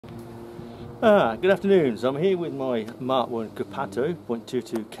Good afternoon. So I'm here with my Mark 1 Compatto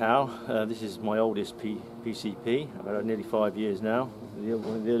 0.22 Cal. This is my oldest PCP. I've had it nearly 5 years now. The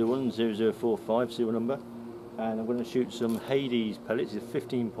other one, 0045 serial number. And I'm going to shoot some Hades pellets. It's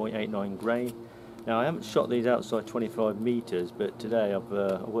 15.89 grain. Now I haven't shot these outside 25 metres, but today I've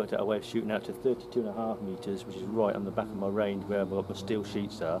worked out a way of shooting out to 32.5 metres, which is right on the back of my range where my steel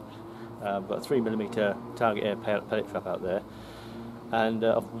sheets are. I've got a 3mm target air pellet trap out there. And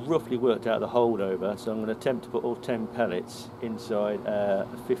I've roughly worked out the holdover, so I'm going to attempt to put all 10 pellets inside a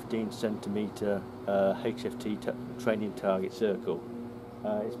 15cm HFT training target circle.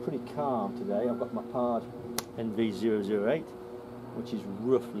 It's pretty calm today. I've got my Pard NV008, which is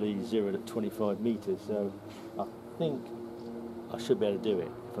roughly 0 to 25 metres, so I think I should be able to do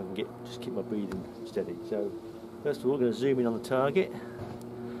it if I can just keep my breathing steady. So first of all, I'm going to zoom in on the target.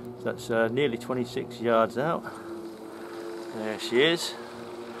 So that's nearly 26 yards out. There she is,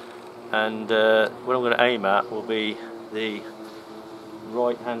 and what I'm going to aim at will be the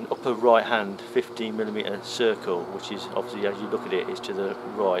upper right hand 15mm circle, which is obviously, as you look at it, is to the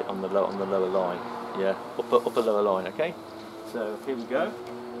right on the lower line. Yeah, upper lower line. Okay, so here we go.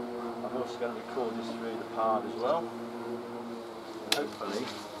 I'm also going to record this through the Pard as well, and hopefully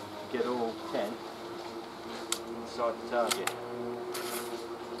get all 10 inside the target.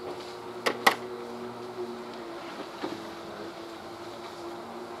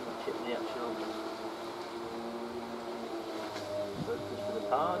 The actual focus for the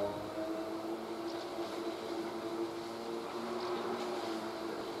Pard.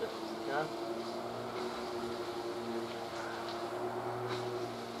 As best as we can.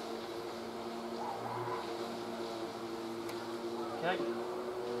 Okay.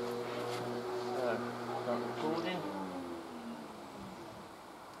 So start recording.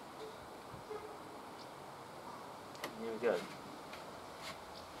 Here we go.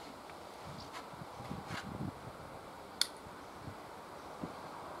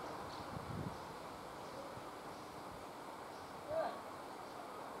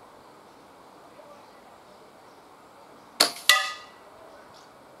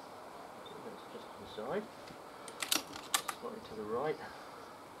 Side, slightly to the right.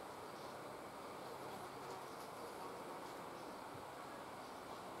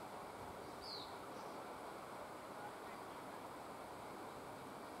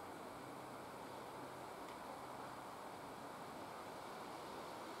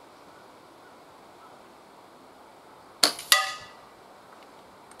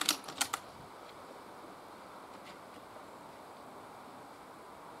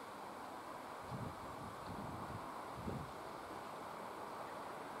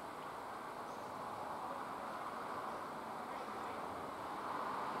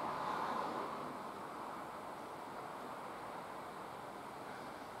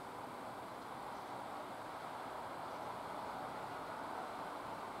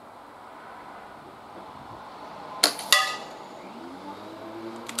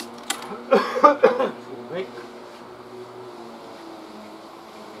 Excuse me.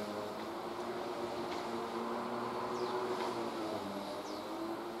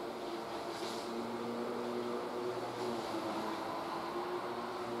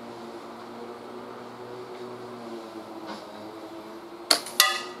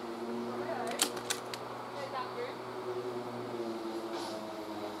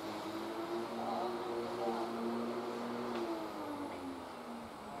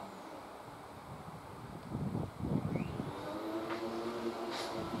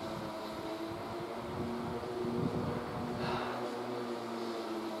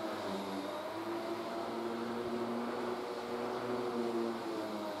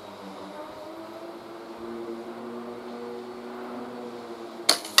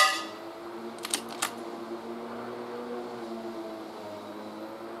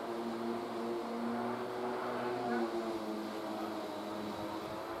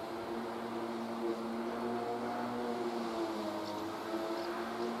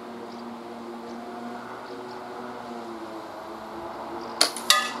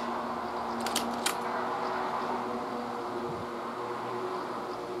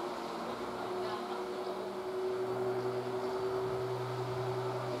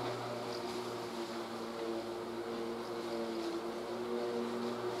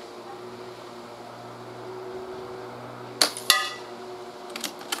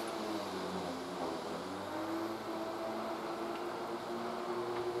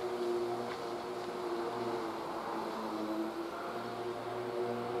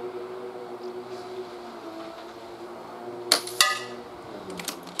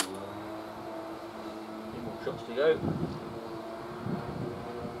 Shots to go.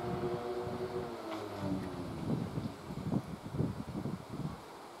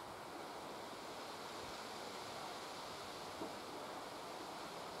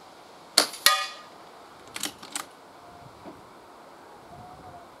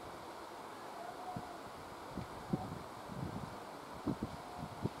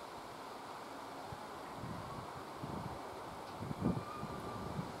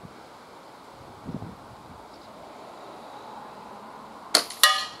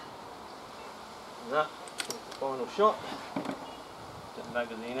 that, the final shot. Get the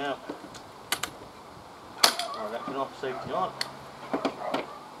magazine out. Right, that can off, safety on. And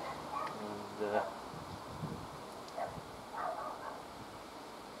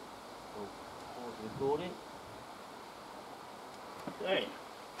we'll pause the recording. Okay.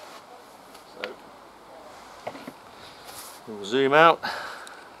 So we'll zoom out.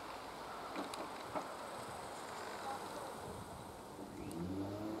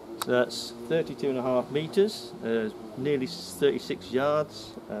 So that's 32.5 metres, nearly 36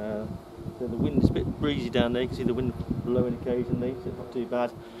 yards. So the wind's a bit breezy down there, you can see the wind blowing occasionally, so it's not too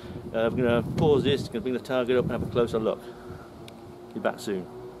bad. I'm going to pause this, going to bring the target up and have a closer look. Be back soon.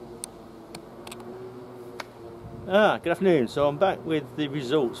 Good afternoon. So I'm back with the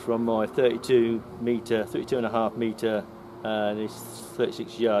results from my 32.5 metre, this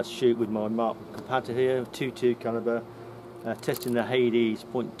 36 yard shoot with my Pard Compatto here, 22 calibre. Testing the Hades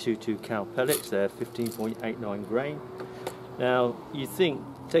 0.22 cal pellets, they're 15.89 grain. Now you think,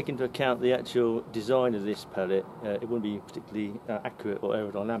 take into account the actual design of this pellet, it wouldn't be particularly accurate or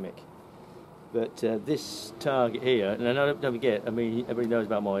aerodynamic. But this target here, and don't forget, I mean, everybody knows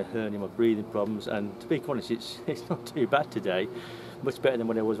about my hernia, my breathing problems, and to be honest, it's not too bad today. Much better than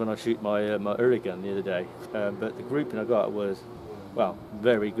when it was when I shoot my my Uragan the other day. But the grouping I got was, well,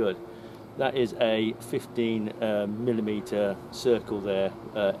 very good. That is a 15 millimetre circle there,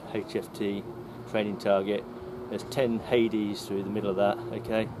 HFT training target. There's 10 Hades through the middle of that.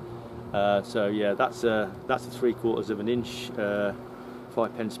 Okay, so yeah, that's a 3/4 of an inch, 5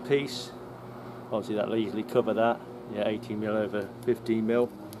 pence piece. Obviously that'll easily cover that. Yeah, 18 mil over 15 mil.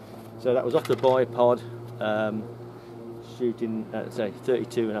 So that was off the bipod, shooting at say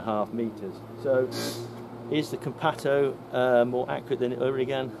 32.5 metres. So is the Compatto more accurate than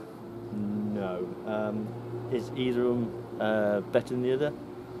Uragan? No. Is either of them better than the other?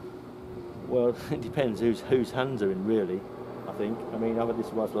 Well, it depends whose hands are in, really. I think. I mean, I've had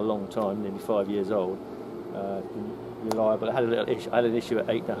this rifle a long time, nearly 5 years old. It's been reliable. I had a little issue. I had an issue at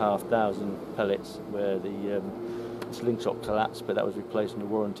 8,500 pellets where the slingshot collapsed, but that was replaced under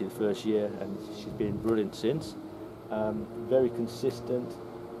warranty the first year, and she's been brilliant since. Very consistent,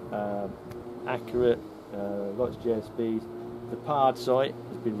 accurate. Lots of JSBs. The Pard sight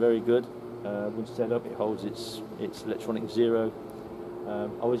has been very good. When set up, it holds its electronic zero.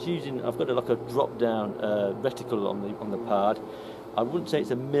 I've got like a drop down reticle on the Pard. I wouldn't say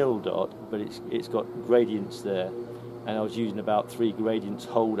it's a mil dot, but it's got gradients there, and I was using about 3 gradients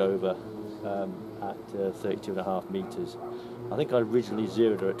holdover at 32.5 metres. I think I originally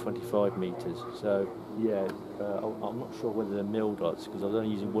zeroed her at 25 metres. So yeah, I'm not sure whether they're mil dots because I was only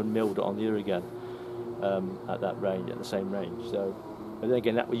using 1 mil dot on the Uragan. At that range, at the same range. So, but then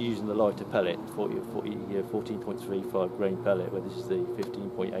again, that we're using the lighter pellet, 14.35 grain pellet, where this is the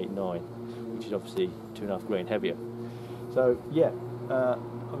 15.89, which is obviously 2.5 grain heavier. So yeah, I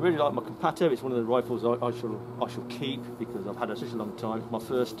really like my Compatto. It's one of the rifles I shall keep because I've had it such a long time. It's my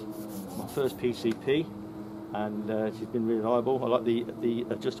first PCP, and she's been really reliable. I like the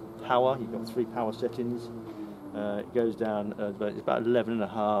adjust power. You've got 3 power settings. It goes down, it's about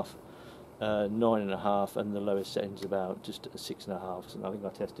 11.5. 9.5, and the lowest setting's about just 6.5. So I think I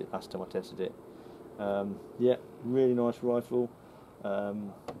tested it last time I tested it. Yeah, really nice rifle. I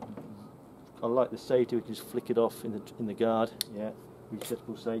like the safety. We can just flick it off in the guard. Yeah,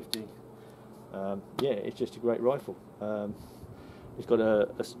 resettable safety. Yeah, it's just a great rifle. It's got the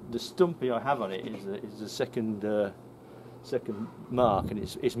stumpy I have on it is the second mark, and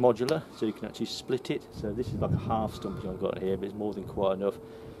it's modular, so you can actually split it. So this is like a half stumpy I've got here, but it's more than quite enough.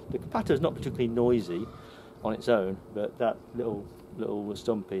 The Compatto is not particularly noisy on its own, but that little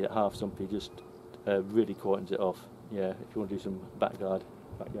stumpy, that half stumpy, just really quietens it off. Yeah, if you want to do some backyard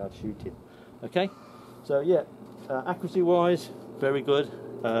shooting. Okay, so yeah, accuracy wise, very good.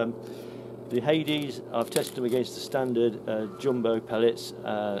 The Hades, I've tested them against the standard Jumbo pellets,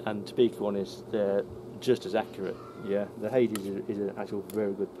 and to be honest, they're just as accurate. Yeah, the Hades is an actual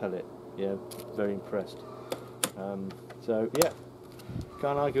very good pellet. Yeah, very impressed. So yeah.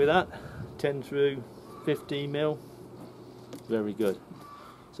 Can't argue with that. 10 through 15 mil, very good.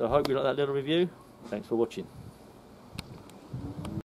 So I hope you like that little review. Thanks for watching.